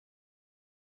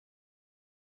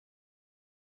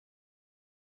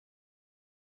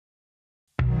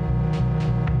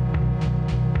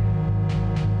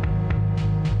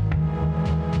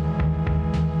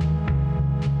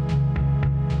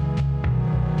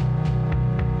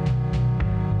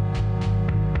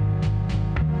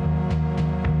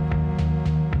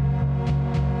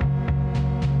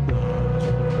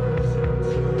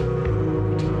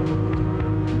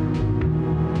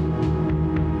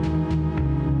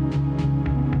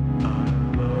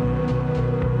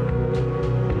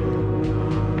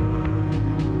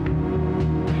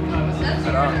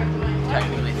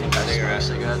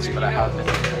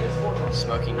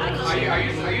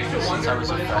I was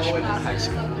a freshman in high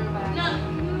school,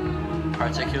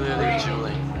 particularly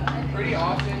juuling.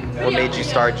 What made you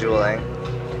start juuling?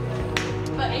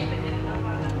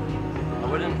 I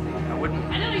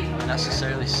wouldn't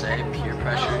necessarily say peer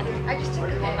pressure,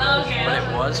 but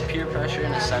it was peer pressure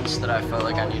in a sense that I felt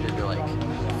like I needed to like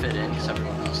fit in because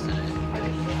everyone else did it.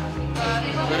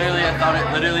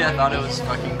 Literally, I thought it was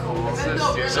fucking cool,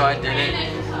 so I did it,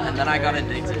 and then I got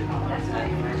addicted,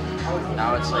 and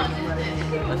now it's like a thing.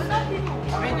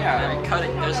 I mean, yeah,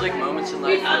 there's like moments in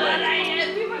life where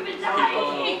like people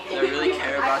that really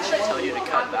care about you tell you to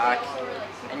cut back,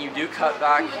 and you do cut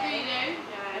back,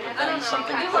 but then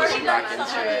something pulls you back into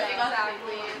it.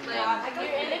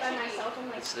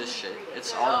 And it's this shit.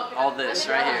 It's all this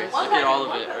right here. Look at all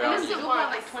of it around you.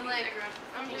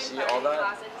 You see all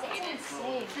that?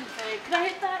 Could I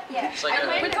hit that? Yeah. It's like Can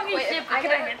I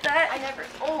hit that? I never.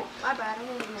 Oh, my bad.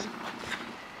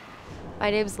 My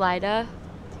name's Lyda.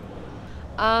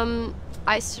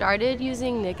 I started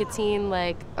using nicotine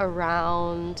like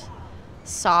around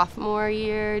sophomore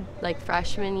year, like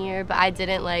freshman year, but I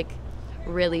didn't like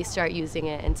really start using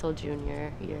it until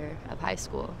junior year of high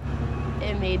school.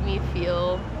 It made me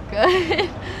feel good.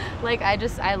 Like I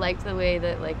liked the way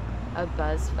that like a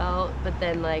buzz felt, but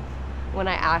then like when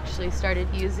I actually started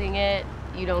using it,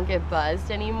 you don't get buzzed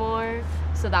anymore.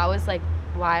 So that was like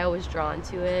why I was drawn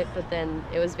to it, but then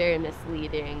it was very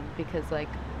misleading because like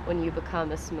when you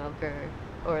become a smoker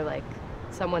or like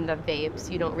someone that vapes,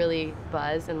 you don't really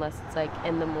buzz unless it's like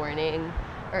in the morning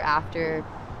or after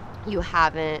you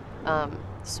haven't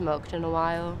smoked in a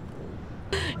while.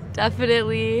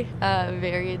 Definitely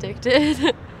very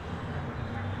addicted.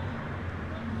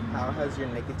 How has your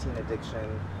nicotine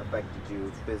addiction affected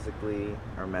you physically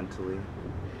or mentally?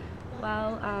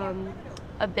 Well,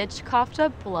 a bitch coughed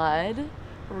up blood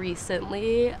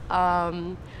recently.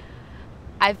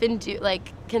 I've been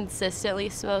consistently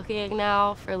smoking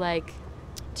now for like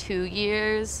 2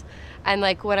 years, and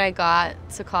like when I got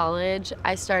to college,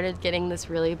 I started getting this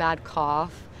really bad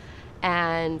cough,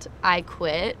 and I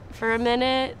quit for a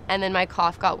minute, and then my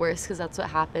cough got worse because that's what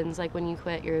happens. Like when you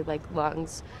quit, your like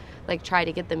lungs like try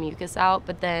to get the mucus out,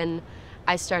 but then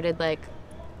I started back,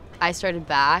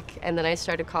 and then I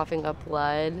started coughing up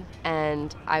blood,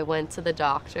 and I went to the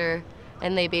doctor,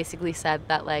 and they basically said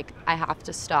that like I have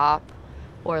to stop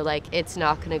or like it's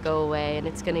not gonna go away and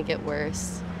it's gonna get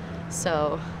worse.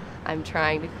 So I'm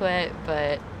trying to quit,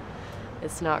 but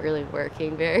it's not really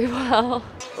working very well.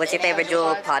 What's your favorite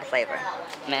Juul pod flavor?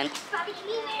 Mint.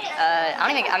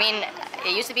 I mean,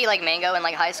 it used to be like mango in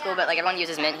like high school, but like everyone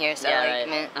uses mint here, so Yeah, like right.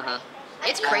 mint.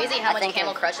 It's crazy how much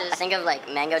Camel crushes. I think of like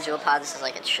mango Juul pods as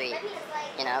like a treat,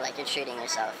 you know, like you're treating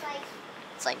yourself.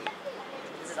 It's like,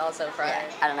 This is also fried.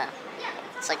 yeah, I don't know.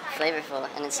 It's like flavorful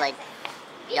and it's like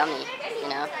yummy, you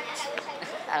know?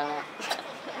 I don't know.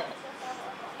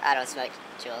 I don't smoke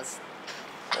Juuls.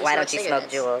 Why don't you smoke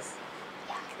Juuls?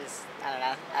 Because, I don't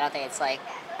know. I don't think it's like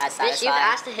as satisfying. Bitch, you've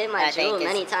asked to hit my Juul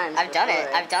many times I've done before.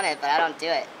 it, but I don't do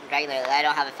it regularly. I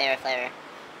don't have a favorite flavor,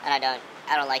 and I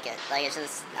don't like it. Like it's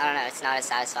just, I don't know. It's not as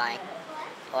satisfying,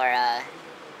 or I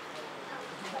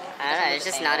don't know. It's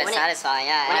just not as satisfying.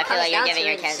 Yeah, and I feel like you're giving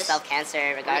yourself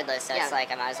cancer regardless. So it's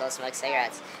like I might as well smoke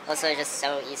cigarettes. Also, it's just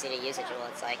so easy to use a Juul.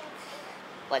 It's like,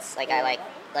 I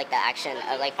like the action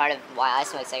of like part of why I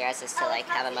smoke cigarettes is to like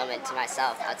have a moment to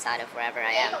myself outside of wherever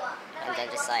I am, and then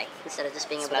just like Instead of just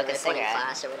being able smoke to a record in cigarette.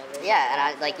 class or whatever. Yeah, and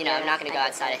I like I'm not gonna go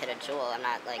outside and hit a Juul. I'm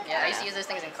not like Yeah, I used to use those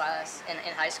things in class in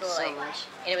high school. So like, much.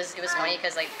 And it was funny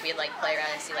because like we'd like play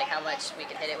around and see like how much we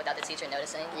could hit it without the teacher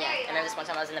noticing. Yeah. I remember this one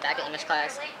time I was in the back of English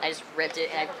class. I just ripped it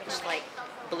and I just like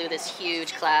blew this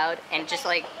huge cloud, and just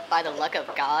like by the luck of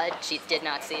God, she did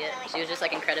not see it. She was just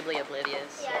like incredibly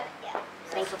oblivious.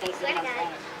 Thankful things to do.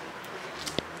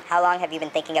 How long have you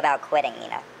been thinking about quitting,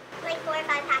 Nina? Like 4 or 5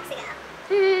 packs ago.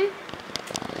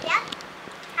 Yeah?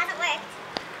 Hasn't worked.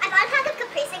 I bought a pack of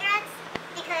Capri cigarettes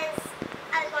because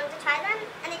I wanted to try them,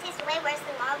 and they taste way worse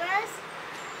than Marlboros.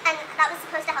 And that was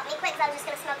supposed to help me quit because I was just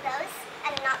going to smoke those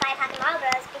and not buy a pack of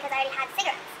Marlboros because I already had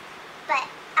cigarettes. But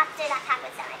after that pack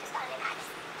was done, I just bought a new pack of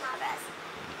Marlboros.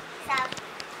 So,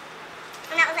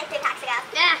 and that was like 3 packs ago.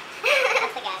 Yeah.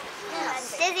 That's the gag.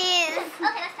 Dizzy.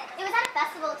 Okay, that's fine. It was at a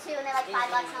festival too, and they're like $5, and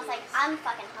I was like, I'm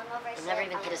fucking hungover. I've never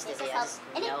even hit a Stizzy.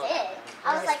 And it did.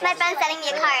 I was like, my friend's sending me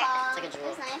a cart. It's like a It Juul.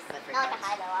 was nice. Not like a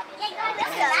high though, obviously.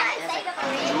 Yeah,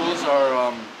 Juuls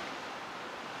are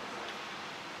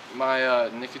my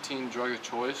nicotine drug of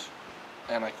choice,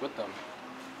 and I quit them.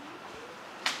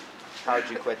 How'd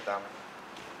you quit them?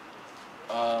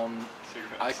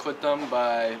 I quit them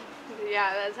by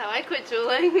Yeah, that's how I quit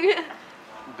juuling.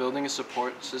 building a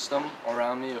support system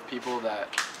around me of people that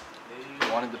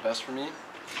wanted the best for me,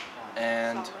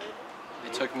 and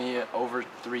it took me over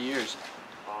 3 years.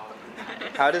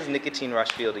 How does nicotine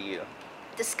rush feel to you?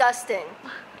 Disgusting.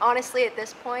 Honestly, at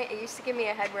this point, it used to give me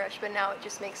a head rush, but now it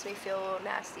just makes me feel a little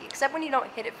nasty. Except when you don't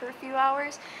hit it for a few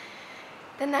hours,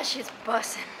 then that shit's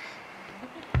bussin'.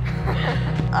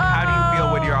 How do you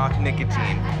feel when you're off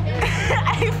nicotine?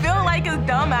 I feel like a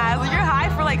dumbass. You're high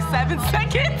for like 7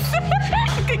 seconds.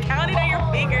 You can count it on your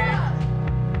fingers.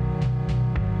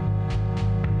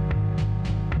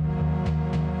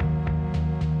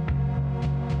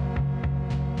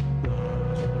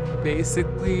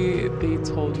 Basically, they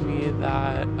told me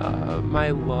that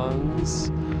my lungs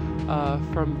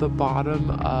from the bottom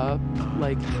up,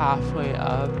 like halfway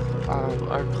up,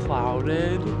 are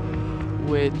clouded,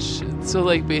 so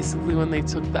like basically when they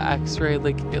took the x-ray,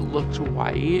 like it looked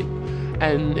white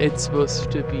and it's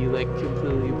supposed to be like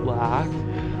completely black,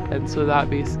 and so that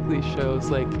basically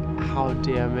shows like how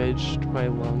damaged my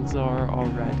lungs are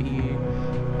already,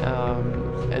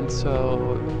 and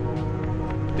so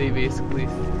they basically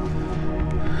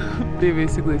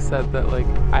said that like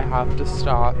I have to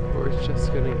stop or it's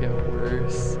just gonna get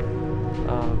worse.